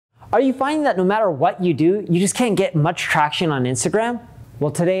Are you finding that no matter what you do, you just can't get much traction on Instagram?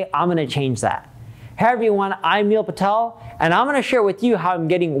 Well, today I'm gonna change that. Hey everyone, I'm Patel, and I'm gonna share with you how I'm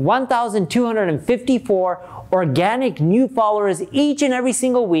getting 1,254 organic new followers each and every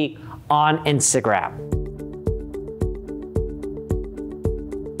single week on Instagram.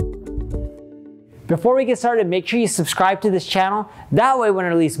 Before we get started, make sure you subscribe to this channel. That way, when I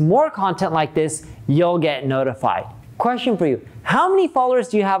release more content like this, you'll get notified. Question for you, how many followers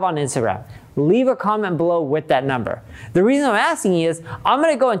do you have on Instagram? Leave a comment below with that number. The reason I'm asking you is, I'm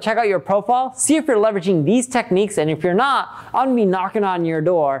gonna go and check out your profile, see if you're leveraging these techniques, and if you're not, I'm gonna be knocking on your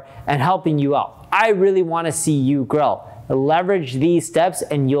door and helping you out. I really wanna see you grow. Leverage these steps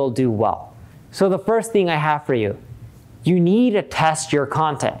and you'll do well. So the first thing I have for you, you need to test your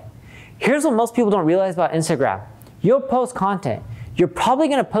content. Here's what most people don't realize about Instagram. You'll post content. You're probably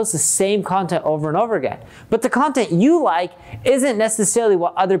gonna post the same content over and over again. But the content you like isn't necessarily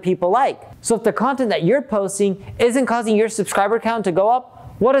what other people like. So if the content that you're posting isn't causing your subscriber count to go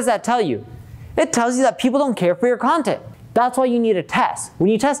up, what does that tell you? It tells you that people don't care for your content. That's why you need to test. When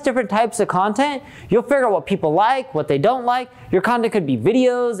you test different types of content, you'll figure out what people like, what they don't like. Your content could be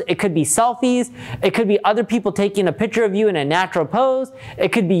videos, it could be selfies, it could be other people taking a picture of you in a natural pose,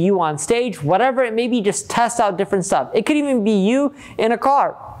 it could be you on stage, whatever it may be, just test out different stuff. It could even be you in a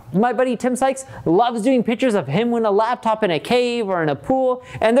car. My buddy Tim Sykes loves doing pictures of him with a laptop in a cave or in a pool,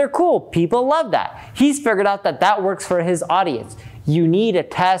 and they're cool. People love that. He's figured out that that works for his audience. You need to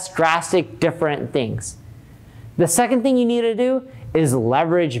test drastic different things. The second thing you need to do is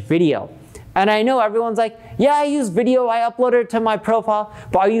leverage video. And I know everyone's like, yeah, I use video, I upload it to my profile,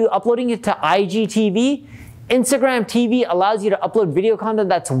 but are you uploading it to IGTV? Instagram TV allows you to upload video content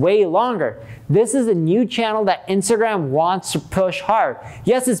that's way longer. This is a new channel that Instagram wants to push hard.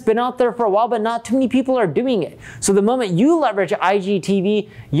 Yes, it's been out there for a while, but not too many people are doing it. So the moment you leverage IGTV,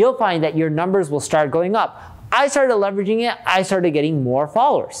 you'll find that your numbers will start going up. I started leveraging it, I started getting more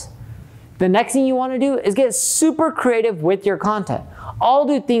followers. The next thing you want to do is get super creative with your content. I'll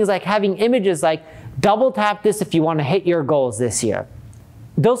do things like having images like double tap this if you want to hit your goals this year.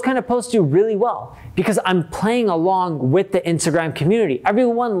 Those kind of posts do really well because I'm playing along with the Instagram community.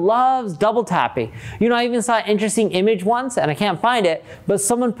 Everyone loves double tapping. You know, I even saw an interesting image once and I can't find it, but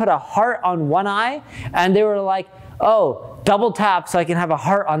someone put a heart on one eye and they were like, oh, double tap so I can have a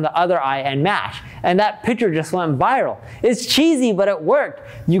heart on the other eye and match. And that picture just went viral. It's cheesy, but it worked.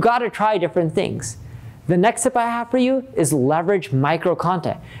 You gotta try different things. The next tip I have for you is leverage micro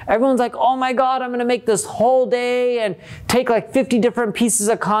content. Everyone's like, oh my God, I'm gonna make this whole day and take like 50 different pieces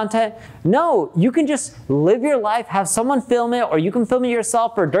of content. No, you can just live your life, have someone film it, or you can film it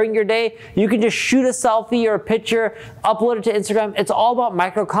yourself, or during your day, you can just shoot a selfie or a picture, upload it to Instagram. It's all about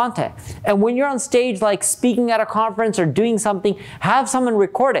micro content. And when you're on stage, like speaking at a conference or doing something, have someone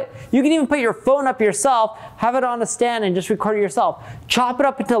record it. You can even put your phone up yourself, have it on a stand and just record it yourself. Chop it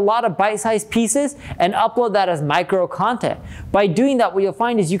up into a lot of bite-sized pieces and upload that as micro content. By doing that, what you'll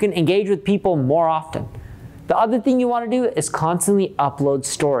find is you can engage with people more often. The other thing you want to do is constantly upload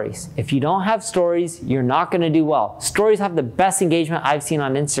stories. If you don't have stories, you're not going to do well. Stories have the best engagement I've seen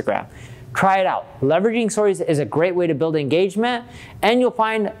on Instagram. Try it out. Leveraging stories is a great way to build engagement, and you'll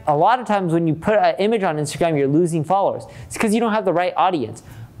find a lot of times when you put an image on Instagram, you're losing followers. It's because you don't have the right audience.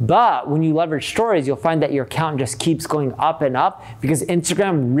 But when you leverage stories, you'll find that your count just keeps going up and up because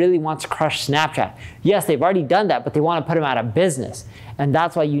Instagram really wants to crush Snapchat. Yes, they've already done that, but they want to put them out of business. And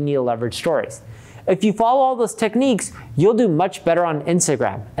that's why you need to leverage stories. If you follow all those techniques, you'll do much better on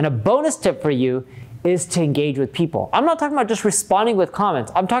Instagram. And a bonus tip for you is to engage with people. I'm not talking about just responding with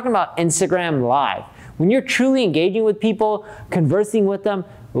comments. I'm talking about Instagram Live. When you're truly engaging with people, conversing with them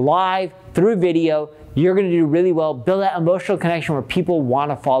live through video, you're gonna do really well, build that emotional connection where people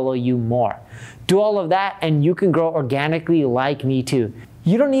wanna follow you more. Do all of that and you can grow organically like me too.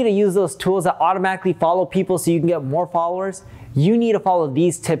 You don't need to use those tools that automatically follow people so you can get more followers. You need to follow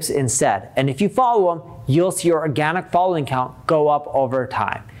these tips instead. And if you follow them, you'll see your organic following count go up over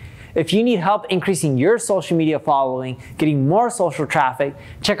time. If you need help increasing your social media following, getting more social traffic,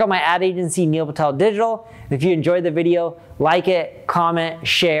 check out my ad agency, Patel Digital. If you enjoyed the video, like it, comment,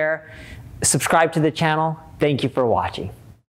 share, subscribe to the channel. Thank you for watching.